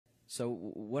So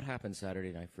what happened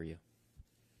Saturday night for you?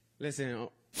 Listen,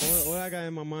 all I got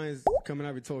in my mind is coming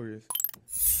out victorious.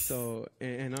 So,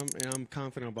 and I'm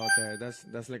confident about that.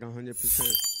 That's like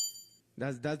 100%.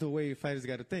 That's the way fighters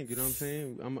got to think. You know what I'm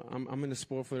saying? I'm in the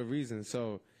sport for a reason.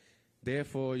 So,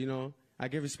 therefore, you know, I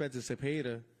give respect to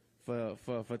Zepeda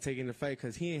for taking the fight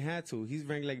because he ain't had to. He's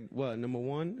ranked like what,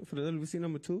 #1 for the WBC,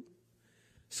 #2.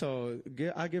 So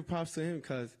I give props to him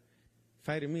because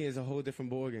fighting me is a whole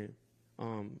different ballgame.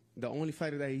 The only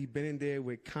fighter that he been in there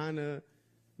with kind of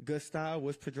good style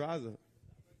was Pedraza.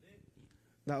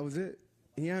 That was it.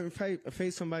 He haven't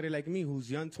faced somebody like me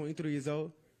who's young, 23 years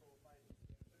old,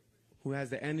 who has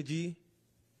the energy,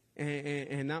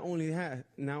 and not only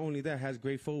that has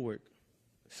great footwork.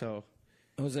 So,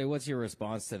 Jose, what's your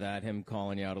response to that? Him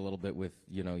calling you out a little bit with,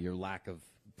 you know, your lack of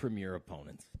premier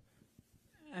opponents.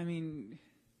 I mean,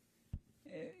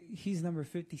 he's number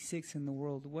 56 in the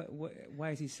world.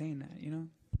 Why is he saying that? You know,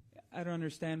 I don't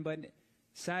understand. But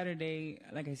Saturday,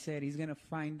 like I said, he's gonna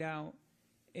find out.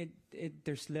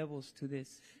 There's levels to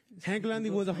this. Hank Landy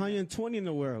was 120 in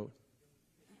the world,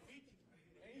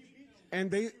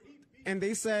 and they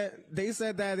said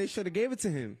that they should have gave it to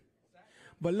him.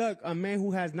 But look, a man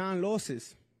who has 9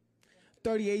 losses,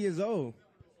 38 years old,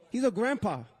 he's a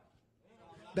grandpa.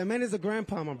 The man is a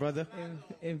grandpa, my brother.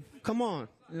 Come on.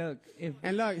 Look,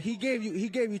 he gave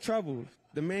you trouble.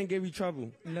 The man gave you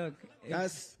trouble. Look,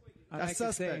 that's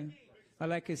suspect. I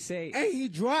like to say, and he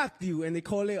dropped you, and they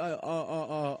call it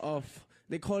a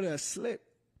slip.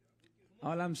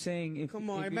 All I'm saying,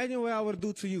 come on, imagine what I would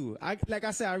do to you. Like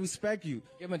I said, I respect you.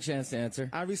 Give him a chance to answer.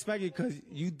 I respect you because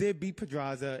you did beat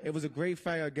Pedraza. It was a great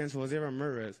fight against Jose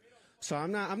Ramirez. So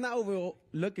I'm not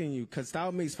overlooking you because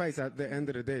style makes fights at the end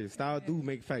of the day. Style do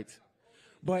make fights.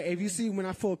 But if you see when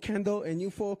I fought Kendall and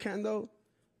you fought Kendall,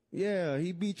 yeah,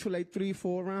 he beat you like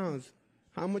 3-4 rounds.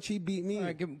 How much he beat me? All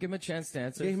right, give him a chance to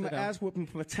answer. Gave him an ass whooping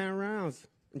for 10 rounds.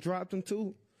 Dropped him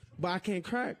 2. But I can't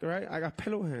crack, right? I got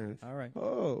pillow hands. All right.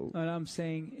 Oh. What I'm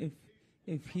saying,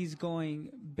 if he's going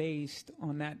based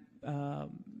on that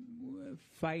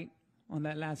fight, on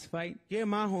that last fight, you're in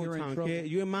my hometown, kid.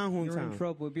 You're in my hometown. You're in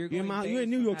trouble. If you're in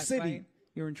New York City. Fight,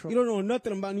 you're in trouble. You don't know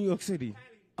nothing about New York City.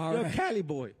 You're a Cali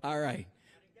boy. All right.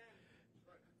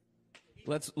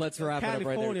 Let's wrap it up right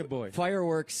there. California boy.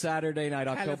 Fireworks Saturday night,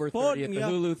 October 30th at the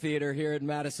Hulu Theater here at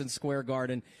Madison Square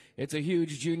Garden. It's a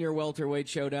huge junior welterweight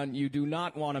showdown. You do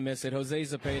not want to miss it. Jose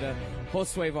Zepeda,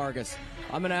 Josue Vargas.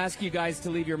 I'm going to ask you guys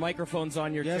to leave your microphones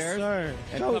on your chairs sir.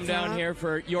 and come down here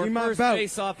for your first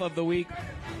face-off of the week.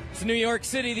 It's New York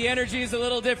City. The energy is a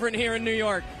little different here in New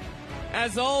York.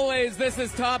 As always, this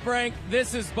is Top Rank.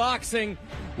 This is boxing.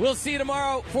 We'll see you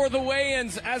tomorrow for the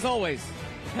weigh-ins, as always.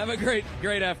 Have a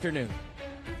great afternoon.